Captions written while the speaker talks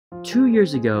2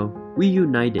 years ago, we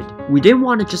united. We didn't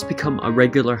want to just become a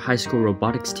regular high school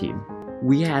robotics team.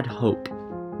 We had hope.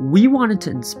 We wanted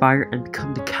to inspire and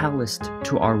become the catalyst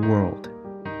to our world.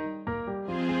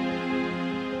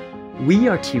 We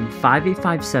are Team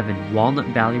 5857 Walnut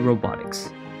Valley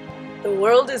Robotics. The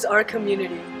world is our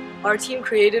community. Our team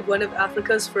created one of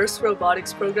Africa's first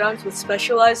robotics programs with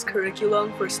specialized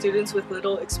curriculum for students with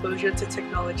little exposure to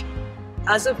technology.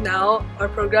 As of now, our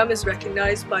program is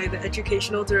recognized by the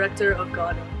Educational Director of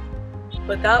Ghana.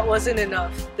 But that wasn't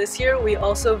enough. This year, we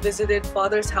also visited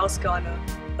Father's House Ghana,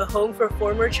 a home for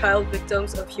former child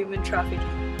victims of human trafficking.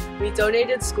 We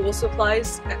donated school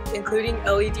supplies, including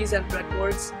LEDs and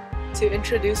breadboards, to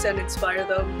introduce and inspire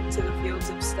them to the fields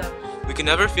of STEM. We can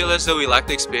never feel as though we lack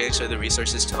the experience or the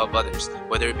resources to help others,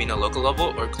 whether it be on a local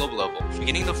level or global level.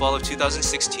 Beginning the fall of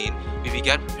 2016, we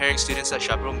began preparing students at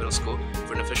Chaparral Middle School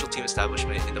for an official team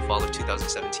establishment in the fall of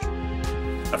 2017.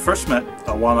 I first met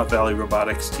a Walnut Valley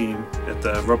Robotics team at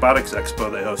the Robotics Expo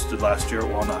they hosted last year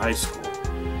at Walnut High School.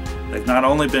 They've not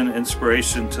only been an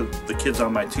inspiration to the kids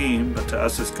on my team, but to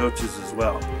us as coaches as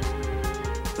well.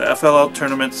 The FLL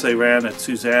tournaments they ran at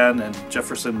Suzanne and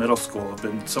Jefferson Middle School have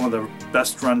been some of the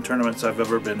best run tournaments I've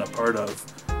ever been a part of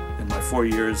in my 4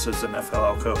 years as an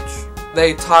FLL coach.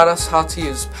 They taught us how to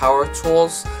use power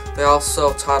tools. They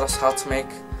also taught us how to make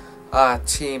a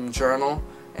team journal,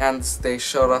 and they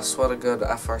showed us what a good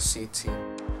FRC team.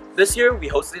 This year, we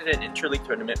hosted an interleague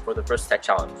tournament for the first Tech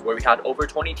Challenge, where we had over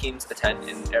 20 teams attend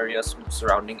in areas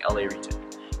surrounding LA region.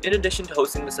 In addition to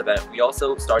hosting this event, we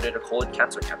also started a colon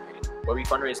cancer campaign, where we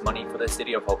fundraise money for the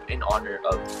City of Hope in honor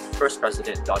of First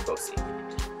President Don Bosey.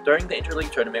 During the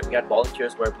interleague tournament, we had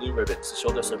volunteers wear blue ribbons to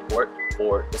show their support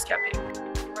for this campaign.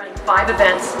 Running 5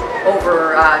 events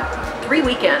over 3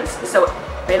 weekends,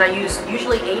 and I use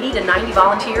usually 80 to 90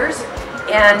 volunteers,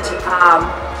 and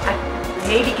I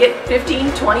maybe get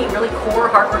 15, 20 really core,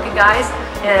 hardworking guys.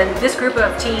 And this group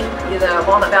of team, the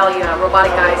Walnut Valley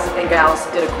robotic guys and gals,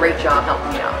 did a great job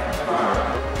helping me out.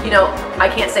 You know, I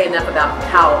can't say enough about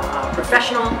how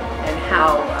professional and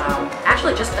how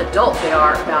actually just adult they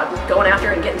are about going after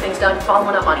and getting things done,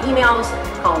 following up on emails,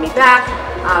 calling me back.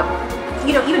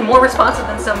 You know, even more responsive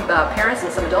than some parents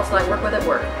and some adults that I work with at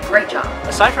work. Great job.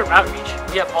 Aside from outreach,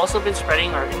 we have also been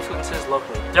spreading our influences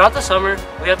locally. Throughout the summer,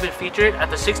 we have been featured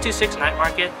at the 626 Night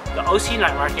Market, the OC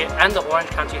Night Market, and the Orange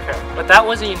County Fair. But that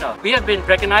wasn't enough. We have been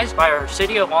recognized by our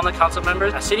City of Walnut Council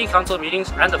members at City Council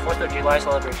meetings and the 4th of July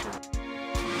celebration.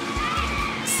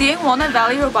 Seeing Walnut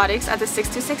Valley Robotics at the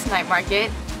 626 Night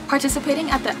Market, participating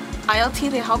at the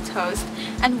ILT they helped host,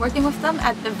 and working with them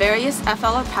at the various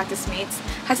FLL practice meets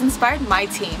has inspired my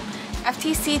team,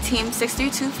 FTC Team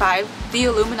 6325, the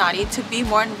Illuminati, to be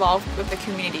more involved with the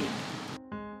community.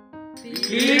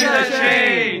 Be the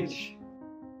change!